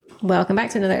Welcome back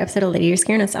to another episode of Lady You're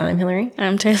Scaring Us. I'm Hillary.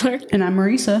 I'm Taylor. And I'm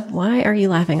Marisa. Why are you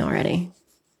laughing already?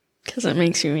 Because it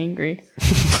makes you angry.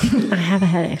 I have a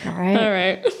headache, all right? All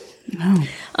right. Oh.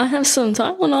 I have some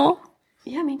Tylenol.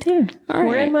 Yeah, me too. All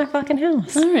We're right. in my fucking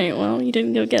house. All right, well, you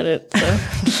didn't go get it, so.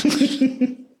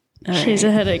 She's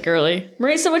a headache girly.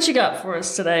 Marisa, what you got for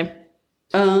us today?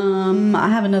 I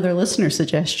have another listener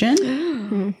suggestion.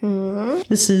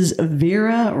 This is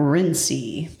Vera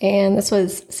Renczi. And this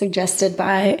was suggested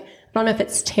by, I don't know if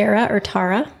it's Tara or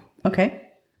Tara. Okay.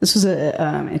 This was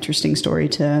an interesting story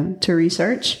to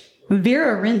research.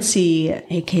 Vera Renczi,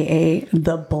 a.k.a.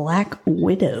 the Black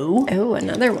Widow. Oh,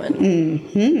 another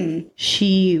one.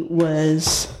 She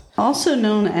was also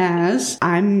known as,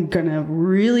 I'm going to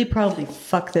really probably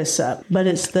fuck this up, but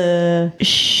it's the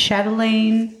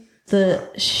Chatelaine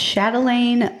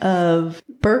of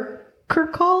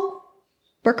Berkergol?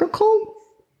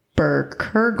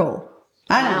 Berkergol.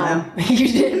 I don't know. You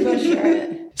didn't butcher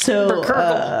it. So,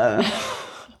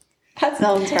 That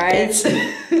sounds right. it's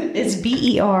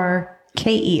Berkerekul.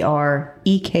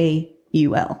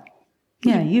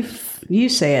 Yeah, you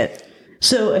say it.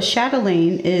 So a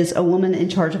chatelaine is a woman in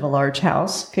charge of a large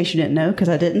house, in case you didn't know, because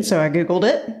I didn't, so I Googled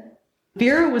it.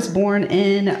 Vera was born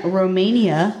in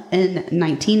Romania in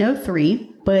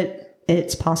 1903, but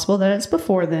it's possible that it's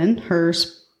before then. Her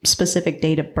specific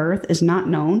date of birth is not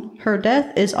known. Her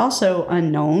death is also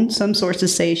unknown. Some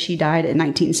sources say she died in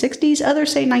 1960s,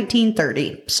 others say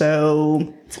 1930.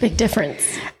 So It's a big difference.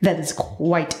 that is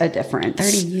quite a difference.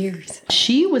 30 years.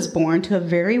 She was born to a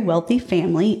very wealthy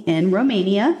family in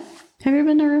Romania. Have you ever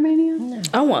been to Romania? No.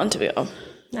 I want to go.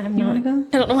 I'm You not. want to go?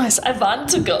 I don't know why I said I want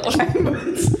to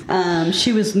go.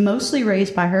 She was mostly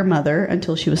raised by her mother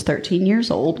until she was 13 years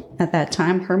old. At that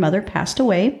time, her mother passed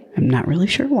away. I'm not really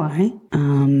sure why.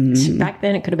 Back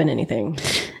then, it could have been anything.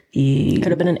 It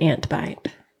could have been an ant bite.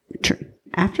 True.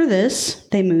 After this,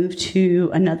 they moved to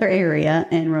another area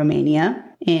in Romania,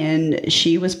 and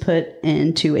she was put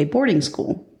into a boarding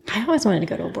school. I always wanted to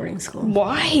go to a boarding school.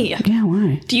 Why? Yeah,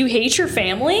 why? Do you hate your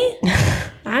family?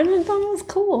 I just thought it was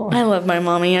cool. I love my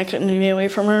mommy. I couldn't be away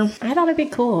from her. I thought it'd be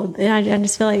cool. I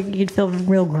just feel like you'd feel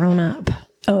real grown up.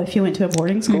 Oh, if you went to a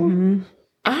boarding school? Mm-hmm.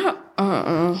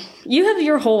 You have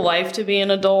your whole life to be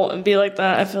an adult and be like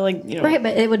that. I feel like, you know. Right,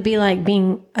 but it would be like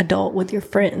being adult with your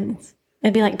friends.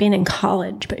 It'd be like being in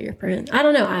college, but your friends. I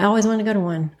don't know. I always wanted to go to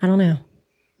one. I don't know.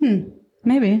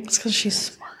 Maybe. It's because she's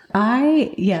smart.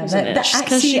 I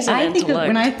think of,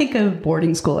 when I think of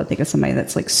boarding school, I think of somebody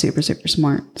that's like super, super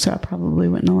smart. So I probably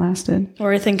wouldn't have lasted.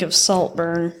 Or I think of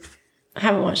Saltburn. I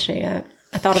haven't watched it yet.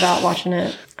 I thought about watching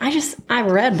it. I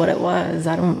read what it was.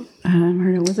 I haven't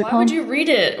heard it. What's it Why called? would you read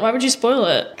it? Why would you spoil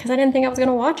it? because I didn't think I was going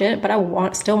to watch it, but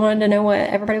I still wanted to know what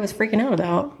everybody was freaking out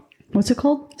about. What's it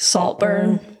called?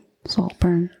 Saltburn.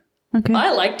 Saltburn. Okay.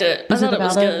 I liked it. I Is thought it it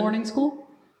was about a good. boarding school?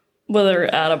 Well,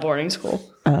 they're at a boarding school.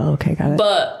 Oh, okay, got it.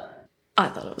 But I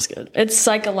thought it was good. It's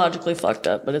psychologically fucked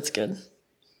up, but it's good.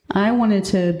 I wanted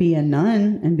to be a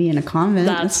nun and be in a convent.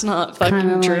 That's not kind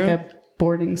fucking of true. like a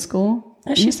boarding school.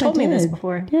 She's Yes, I told me this did.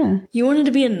 before. Yeah, You wanted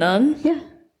to be a nun? yeah.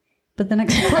 But then I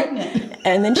got pregnant.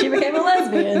 And then she became a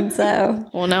lesbian, so.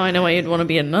 Well, now I know why you'd want to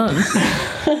be a nun.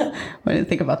 I didn't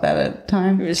think about that at the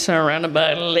time. You're surrounded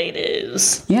by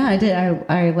ladies. Yeah, I did.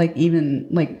 I like even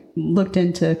like looked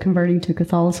into converting to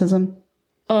Catholicism.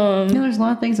 There's a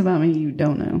lot of things about me you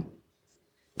don't know.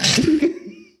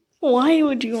 Why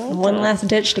would you want One last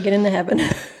ditch to get into heaven.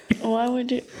 Why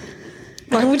would you?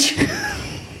 Why would you?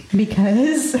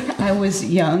 Because I was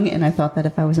young and I thought that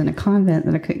if I was in a convent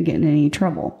then I couldn't get in any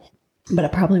trouble. But I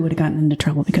probably would have gotten into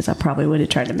trouble because I probably would have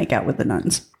tried to make out with the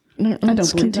nuns. I don't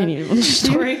believe continue with the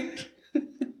story.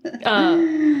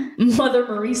 Mother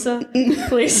Marisa,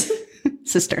 please.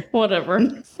 Sister. Whatever.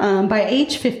 By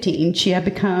age 15, she had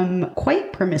become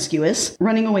quite promiscuous,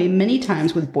 running away many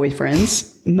times with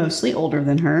boyfriends, mostly older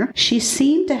than her. She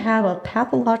seemed to have a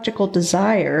pathological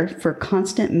desire for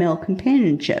constant male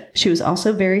companionship. She was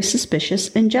also very suspicious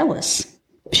and jealous.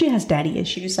 She has daddy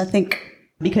issues, I think.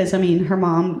 Because, I mean, her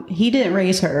mom, he didn't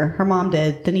raise her. Her mom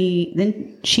did.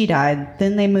 Then she died.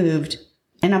 Then they moved.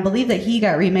 And I believe that he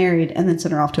got remarried and then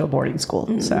sent her off to a boarding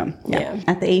school. So, yeah.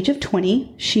 At the age of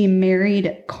 20, she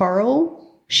married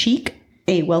Karl Schick,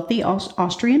 a wealthy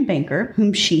Austrian banker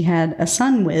whom she had a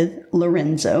son with,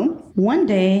 Lorenzo. One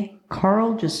day,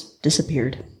 Karl just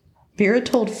disappeared. Vera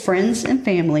told friends and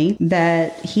family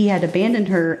that he had abandoned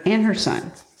her and her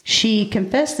son. She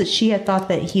confessed that she had thought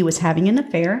that he was having an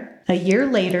affair. A year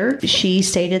later, she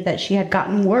stated that she had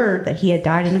gotten word that he had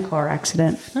died in a car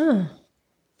accident. Huh.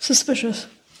 Suspicious.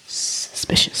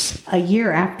 A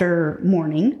year after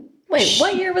mourning. Wait,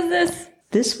 what year was this?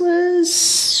 This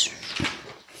was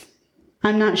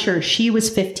I'm not sure. She was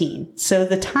 15. So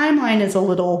the timeline is a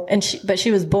little... But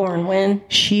she was born when?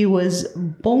 She was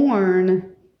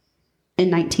born in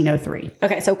 1903.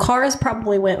 Okay, so cars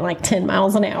probably went like 10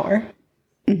 miles an hour.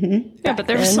 Mm-hmm. Yeah, but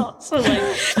they're so like...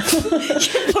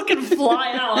 you fucking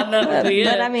fly out and that would be it.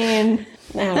 But I mean...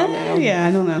 I don't know. Yeah,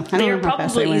 I don't know. They're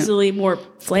probably easily more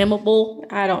flammable.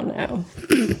 I don't know.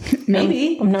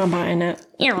 Maybe. I'm not buying it.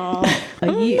 No.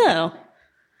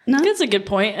 That's a good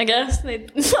point, I guess.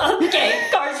 Okay,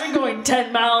 cars are going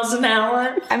 10 miles an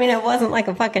hour. I mean, it wasn't like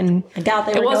a fucking... I doubt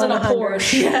they were going 100. It wasn't a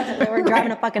Porsche. Yeah, they were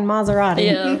driving a fucking Maserati.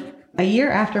 Yeah. A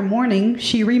year after mourning,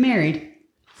 she remarried.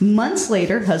 Months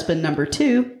later, husband number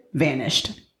 2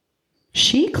 vanished.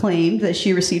 She claimed that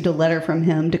she received a letter from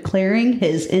him declaring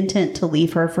his intent to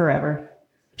leave her forever.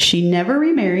 She never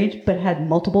remarried, but had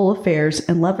multiple affairs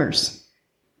and lovers.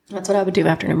 That's what I would do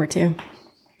after number 2.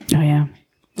 Oh, yeah.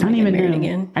 I don't even know.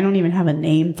 Again. I don't even have a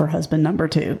name for husband number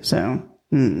 2. So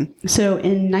in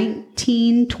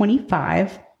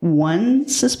 1925, one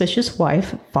suspicious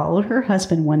wife followed her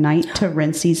husband one night to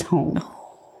Renczi's home.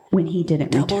 When he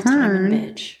didn't return,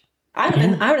 bitch.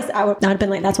 I would not have been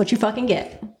like, that's what you fucking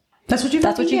get. That's what you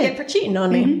get for cheating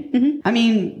on me. Mm-hmm, mm-hmm. I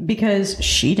mean, because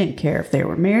she didn't care if they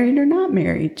were married or not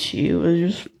married. She was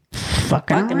just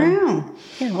fucking around. Them.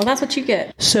 Yeah, well, that's what you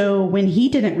get. So when he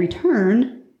didn't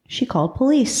return, she called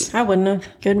police. I wouldn't have.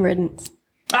 Good riddance.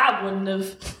 I wouldn't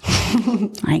have.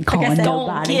 I ain't calling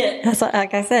nobody. That's what,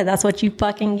 like I said, that's what you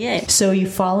fucking get. So you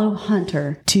follow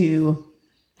Hunter to...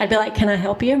 I'd be like, can I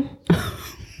help you?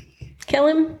 Kill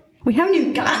him? We haven't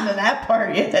even gotten to that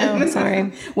part yet. Oh,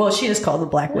 sorry. Well, she is called the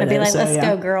Black Widow. I'd be like, let's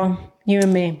go, girl. You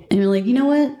and me. And you're like, you know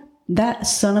what? That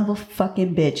son of a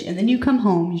fucking bitch. And then you come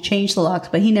home, you change the locks,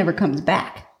 but he never comes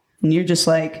back. And you're just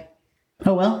like,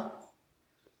 oh, well,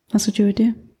 that's what you would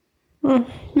do?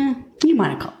 Yeah, you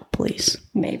might have called the police.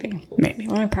 Maybe. Maybe.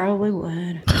 I probably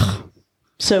would.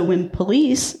 So when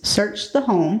police searched the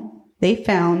home, they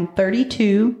found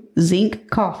 32 zinc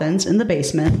coffins in the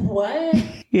basement. What?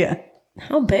 Yeah.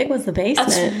 How big was the basement?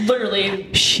 That's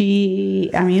literally...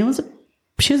 She was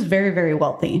very, very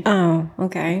wealthy. Oh,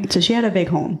 okay. So she had a big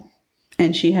home.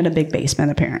 And she had a big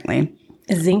basement, apparently.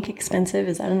 Is zinc expensive?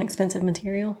 Is that an expensive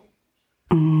material?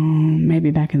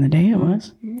 Maybe back in the day it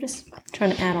was. I'm just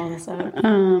trying to add all this up.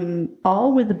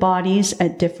 All with the bodies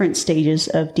at different stages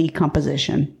of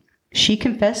decomposition. She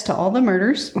confessed to all the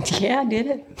murders. Yeah, I did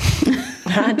it.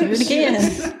 I do it again.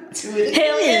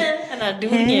 Hell yeah. And I do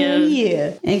it again.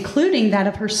 Yeah. Including that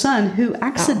of her son, who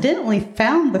accidentally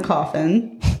found the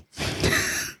coffin.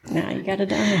 Now you gotta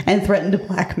die. And threatened to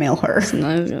blackmail her.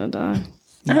 Now he's gonna die.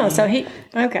 Oh, so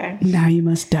okay. Now you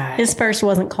must die. His first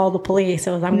wasn't call the police.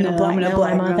 It was, I'm going to blackmail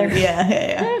my mother.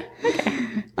 Yeah.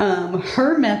 Okay.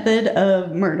 Her method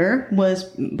of murder was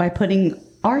by putting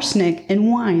arsenic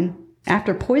in wine.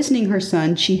 After poisoning her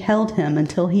son, she held him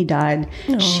until he died.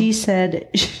 Oh. She said...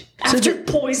 After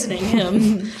poisoning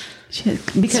him.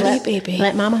 Because baby.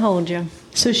 Let mama hold you.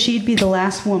 So she'd be the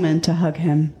last woman to hug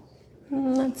him.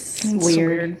 That's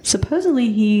weird.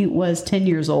 Supposedly he was 10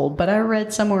 years old, but I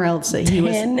read somewhere else that he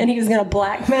was... 10 and he was going to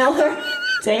blackmail her?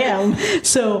 Damn.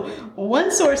 So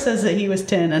one source says that he was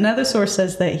 10. Another source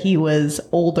says that he was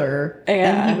older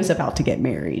and he was about to get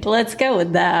married. Let's go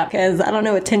with that, because I don't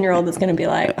know a 10-year-old that's going to be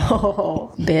like,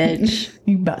 oh, bitch.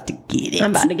 You about to get it.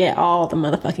 I'm about to get all the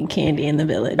motherfucking candy in the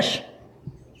village.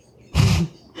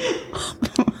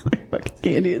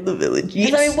 Candy in the village.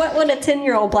 Yes. I mean, what would a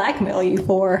 10-year-old blackmail you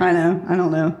for? I know. I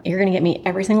don't know. You're going to get me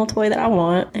every single toy that I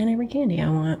want and every candy I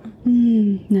want.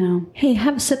 No. Hey,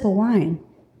 have a sip of wine.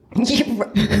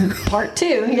 Part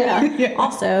 2. Yeah.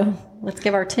 Also, let's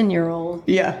give our 10-year-old.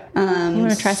 Yeah. You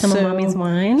want to try some of Mommy's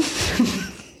wine?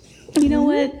 You know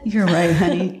what? You're right,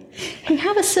 honey. Hey,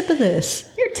 have a sip of this.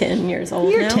 You're 10 years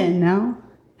old You're 10 now.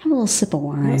 Have a little sip of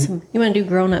wine. You want to do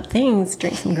grown-up things,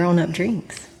 drink some grown-up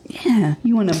drinks. Yeah.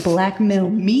 You want to blackmail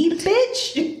me,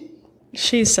 bitch?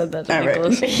 She said that to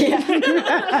Nicholas. Right.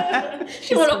 Yeah.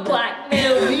 You want to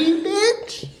blackmail me,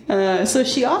 bitch? So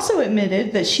she also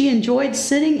admitted that she enjoyed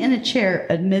sitting in a chair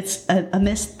amidst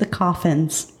the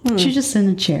coffins. She just in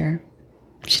a chair.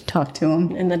 She talked to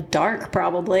him. In the dark,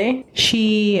 probably.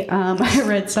 She, I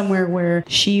read somewhere where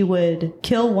she would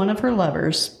kill one of her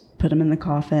lovers, put him in the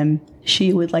coffin.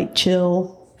 She would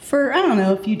chill for, I don't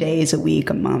know, a few days, a week,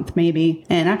 a month, maybe.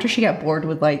 And after she got bored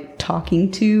with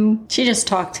talking to... She just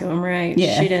talked to him, right?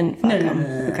 Yeah. She didn't fuck him.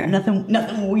 Okay.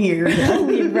 Nothing weird.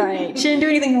 Right. She didn't do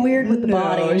anything weird with the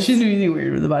body. She didn't do anything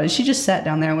weird with the body. She just sat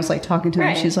down there and was talking to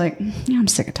him. She's like, yeah, I'm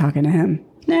sick of talking to him.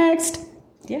 Next.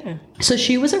 Yeah. So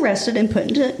she was arrested and put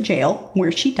into jail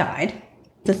where she died.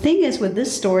 The thing is with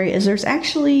this story is there's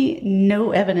actually no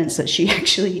evidence that she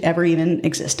actually ever even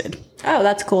existed. Oh,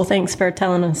 that's cool. Thanks for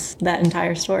telling us that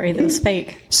entire story that was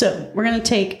fake. So we're going to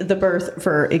take the birth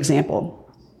for example.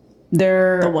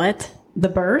 The what? The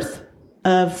birth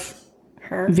of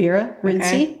Her? Vera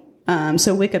Renczi. Okay.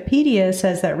 So Wikipedia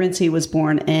says that Renczi was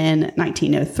born in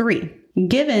 1903.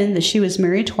 Given that she was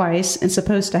married twice and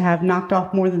supposed to have knocked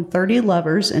off more than 30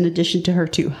 lovers in addition to her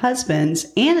 2 husbands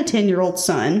and a 10-year-old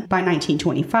son by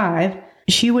 1925,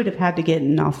 she would have had to get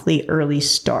an awfully early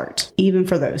start, even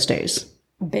for those days.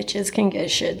 Bitches can get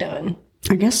shit done.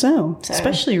 I guess so.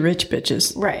 Especially rich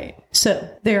bitches. Right.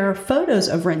 So there are photos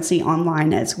of Renczi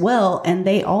online as well, and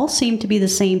they all seem to be the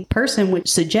same person, which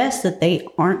suggests that they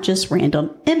aren't just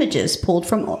random images pulled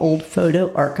from old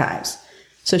photo archives.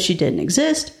 So she didn't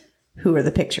exist. Who are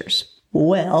the pictures?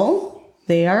 Well,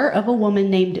 they are of a woman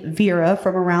named Vera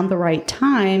from around the right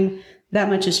time. That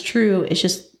much is true. It's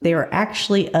just they are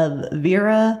actually of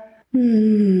Vera.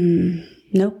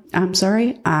 Nope. I'm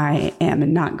sorry. I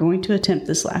am not going to attempt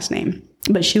this last name.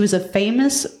 But she was a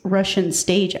famous Russian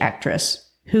stage actress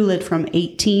who lived from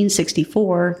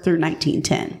 1864 through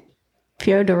 1910.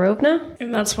 Fyodorovna?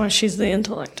 And that's why she's the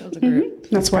intellect of the group.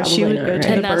 Mm-hmm. That's why she would go to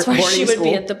and that's why she would school.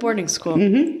 be at the boarding school.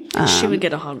 Mm-hmm. She would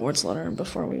get a Hogwarts letter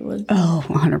before we would. Oh,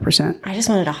 100%. I just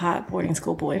wanted a hot boarding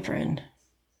school boyfriend.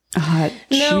 A hot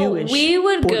Jewish we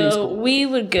would go. school. We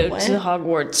would go What? to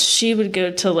Hogwarts. She would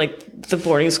go to like the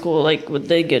boarding school, like what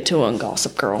they go to on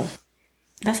Gossip Girl.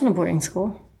 That's not a boarding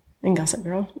school. In Gossip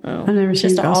Girl. I've never seen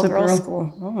Just an Gossip all-girls Girl.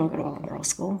 school. I don't want to go to all-girls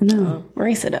school. No.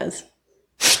 Marisa does.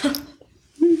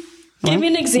 Give me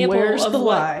an example where's of the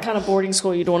what lie? kind of boarding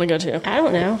school you'd want to go to. I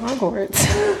don't know. Hogwarts.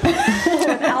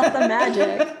 Without the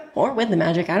magic. Or with the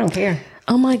magic. I don't care.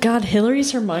 Oh my God,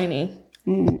 Hillary's Hermione.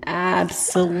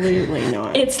 Absolutely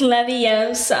not. It's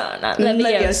Leviosa, not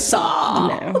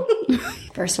Leviosa. No.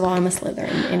 First of all, I'm a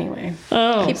Slytherin anyway.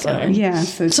 Oh, Keep sorry. going. Yeah.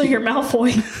 So you're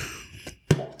Malfoy.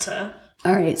 Polta.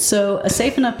 All right, so a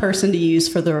safe enough person to use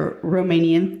for the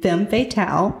Romanian femme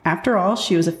fatale. After all,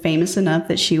 she was famous enough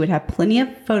that she would have plenty of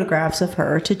photographs of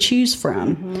her to choose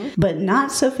from, but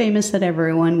not so famous that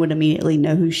everyone would immediately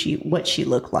know what she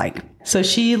looked like. So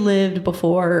she lived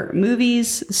before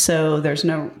movies, so there's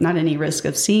not any risk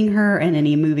of seeing her in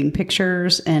any moving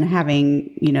pictures and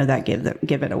having, that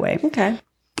give it away. Okay.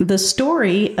 The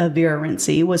story of Vera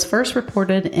Renczi was first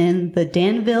reported in the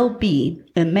Danville Bee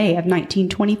in May of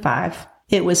 1925.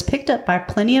 It was picked up by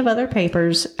plenty of other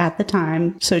papers at the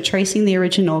time, so tracing the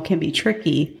original can be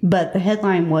tricky, but the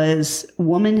headline was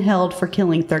 "Woman Held for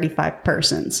Killing 35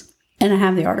 Persons." And I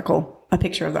have the article, a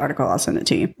picture of the article, I'll send it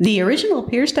to you. The original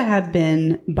appears to have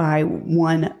been by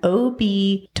one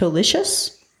O.B.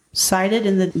 Tolicius, cited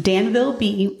in the Danville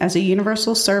Bee as a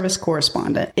Universal Service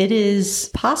correspondent. It is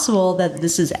possible that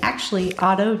this is actually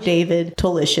Otto David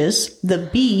Tolicius, the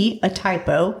B a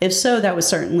typo. If so, that would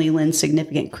certainly lend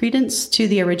significant credence to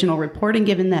the original reporting,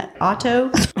 given that Otto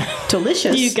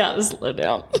Tolicius, You got to slow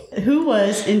down. who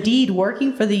was indeed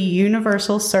working for the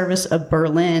Universal Service of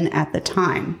Berlin at the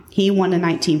time. He won a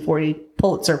 1940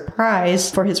 Pulitzer Prize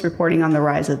for his reporting on the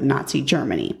rise of Nazi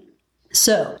Germany.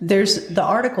 So there's the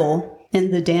article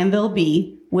in the Danville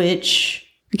Bee, which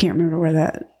I can't remember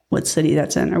what city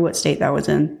that's in or what state that was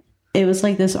in. It was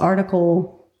like this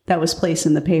article that was placed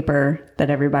in the paper that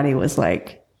everybody was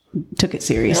like, took it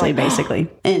seriously, basically.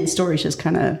 And stories just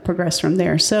kind of progressed from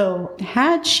there. So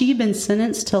had she been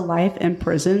sentenced to life in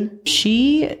prison,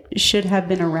 she should have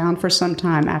been around for some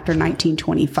time after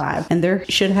 1925. And there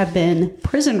should have been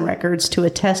prison records to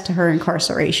attest to her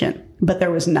incarceration. But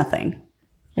there was nothing.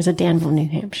 There's a Danville, New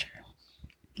Hampshire.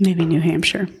 Maybe New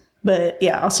Hampshire. But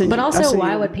yeah, I'll send you. But I'll also, send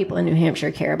why you. would people in New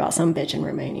Hampshire care about some bitch in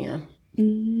Romania?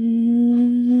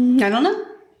 I don't know.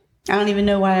 I don't even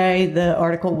know why the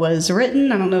article was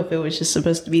written. I don't know if it was just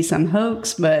supposed to be some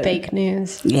hoax, but Fake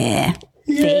news. yeah.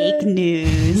 Fake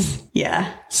news.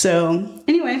 Yeah. So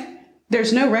anyway,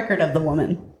 there's no record of the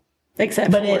woman,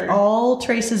 Except but for it all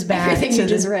traces back everything to you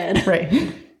just read. Right.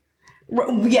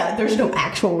 Yeah, there's no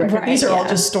actual record. Right, These are all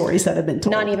yeah. just stories that have been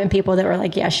told. Not even people that were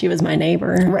like, yeah, she was my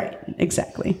neighbor. Right,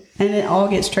 exactly. And it all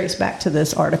gets traced back to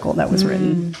this article that was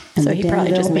written. in So the he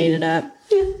probably just Danville made Bee. it up.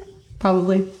 Yeah,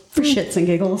 probably. For shits and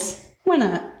giggles. Why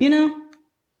not,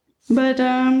 But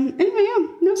anyway, yeah,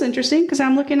 that was interesting because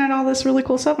I'm looking at all this really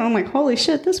cool stuff and I'm like, holy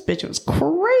shit, this bitch was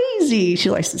crazy. She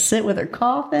likes to sit with her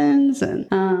coffins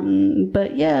and,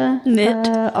 but yeah. Knit.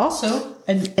 Also,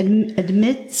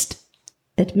 amidst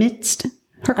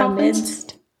her coffins.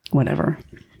 Amidst. Whatever.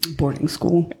 Boarding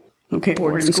school. Okay,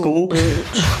 boarding school.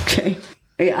 Okay.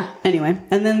 Yeah. Anyway,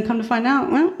 and then come to find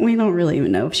out, well, we don't really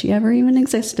even know if she ever even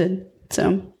existed.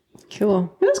 So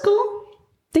Cool. it was cool.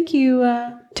 Thank you,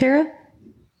 Tara.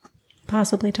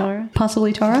 Possibly Tara.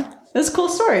 Possibly Tara. That's a cool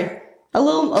story. A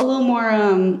little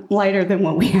more lighter than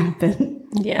what we have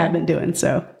been doing.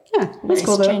 So yeah, that's Nice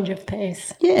cool though. Change of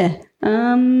pace. Yeah.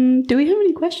 Do we have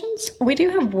any questions? We do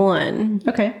have one.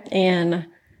 Okay. And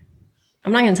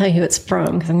I'm not going to tell you who it's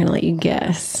from because I'm going to let you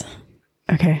guess.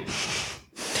 Okay.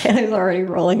 Taylor's already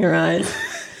rolling her eyes.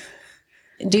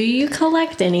 Do you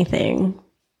collect anything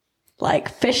like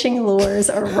fishing lures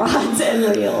or rods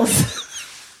and reels?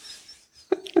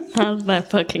 How did I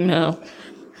fucking know?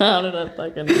 How did I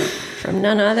fucking know? From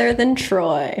none other than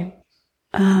Troy.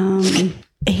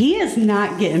 He is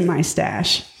not getting my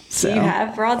stash. So Do you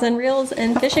have rods and reels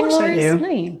and fishing course I lures? do. No,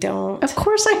 you don't. Of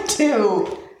course I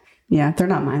do. Yeah, they're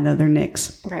not mine though. They're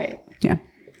Nick's. Right. Yeah.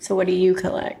 So what do you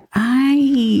collect?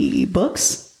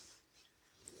 Books.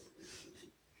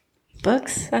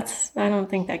 Books? I don't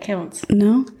think that counts.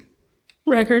 No.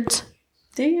 Records.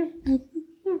 Do you?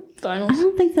 I Vinyls.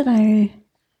 don't think that I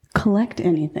collect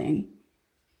anything.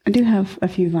 I do have a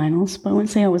few vinyls, but I wouldn't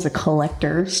say I was a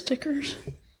collector. Stickers.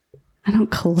 I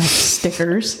don't collect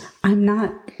stickers. I'm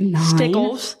not 9.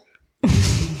 Stickles.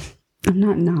 I'm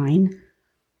not 9.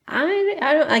 I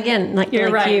don't, again, like You're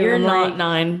like right. you, You're I'm not like,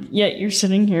 9. Yet you're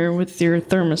sitting here with your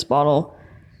thermos bottle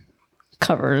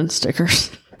covered in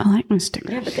stickers. I like my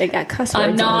stickers. Yeah, but they got cuss words I'm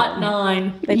on not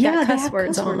them. 9. They've got they cuss have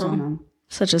words on them.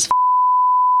 Such as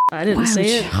I didn't Why say would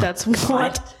it. you- That's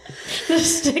what the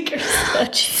stickers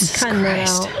said. Jesus Cutting that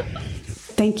Christ. out.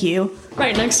 Thank you.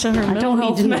 Right next to her. I don't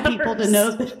need people to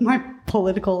know that my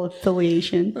political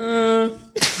affiliation.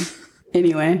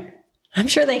 Anyway. I'm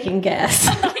sure they can guess.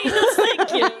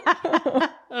 Thank you. I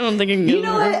don't think I can. You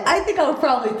know what? I think I'll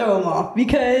probably throw them off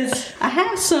because I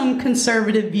have some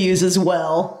conservative views as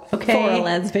well. Okay. For a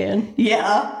lesbian.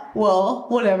 Yeah. Well,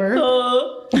 whatever.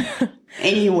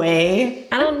 Anyway.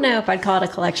 I don't know if I'd call it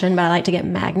a collection, but I like to get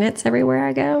magnets everywhere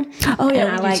I go. Oh, yeah,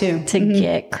 and I we like do too. to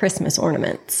get Christmas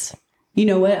ornaments. You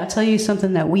know what? I'll tell you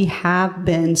something that we have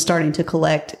been starting to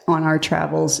collect on our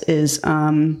travels is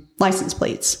license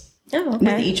plates. Oh, With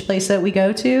okay. each place that we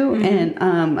go to. And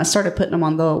I started putting them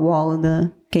on the wall of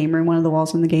the game room, one of the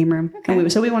walls in the game room. Okay.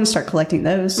 And so we want to start collecting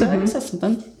those. So that's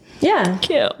something. Yeah.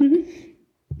 Cute.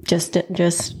 Just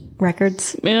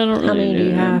records. Man, I don't really How many do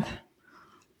you have?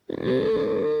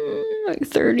 Like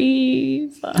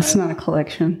 35. That's not a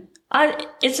collection.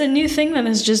 It's a new thing that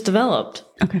has just developed.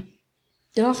 Okay.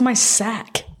 Get off my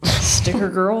sack, sticker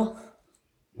girl.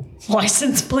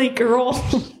 License plate girl.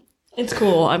 It's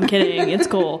cool. I'm kidding. It's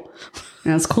cool.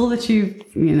 Now, it's cool that you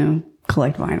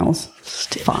collect vinyls.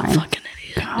 Stupid Fine. fucking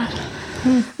idiot.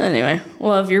 God. Anyway,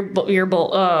 love your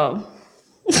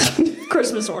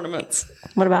Christmas ornaments.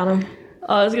 What about them?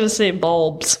 I was gonna say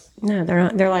bulbs. No, they're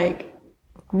not. They're like,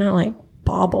 not like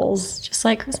baubles, just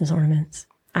like Christmas ornaments.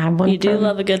 I have one. You do from-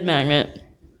 love a good magnet.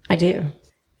 I do.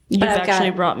 You've I've actually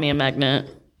got- brought me a magnet.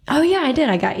 Oh, yeah, I did.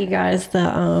 I got you guys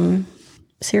the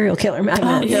serial killer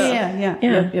magnets. Yeah.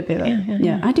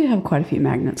 Yeah. I do have quite a few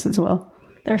magnets as well.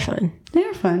 They're fun.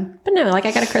 They're fun. But no, like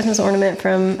I got a Christmas ornament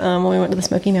from when we went to the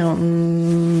Smoky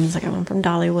Mountains. I got one from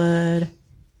Dollywood.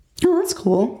 Oh, that's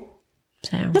cool.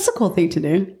 So, That's a cool thing to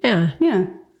do. yeah. Yeah.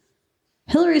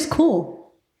 Hillary's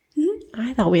cool.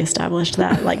 I thought we established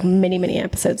that like many, many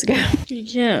episodes ago. You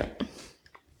can't.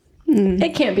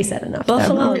 It can't be said enough.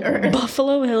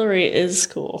 Buffalo Hillary is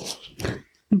cool.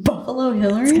 Buffalo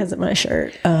Hillary? Because of my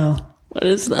shirt. Oh. What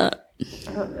is that?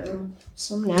 I don't know.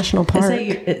 Some national Is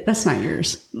park. that that's not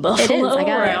yours. Buffalo It is. I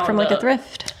got it from like a Roundup.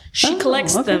 thrift. She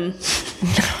collects okay. them.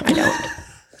 I don't.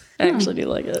 I actually do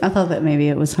like it. I thought that maybe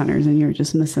it was Hunter's and you were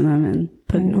just missing them and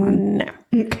putting them on. No.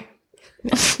 Okay.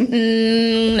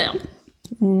 No.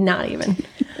 Not even.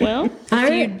 Well,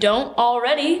 if you don't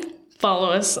already, follow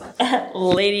us at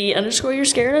lady_you're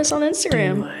scared us on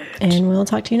Instagram. And we'll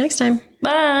talk to you next time.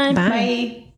 Bye. Bye. Bye.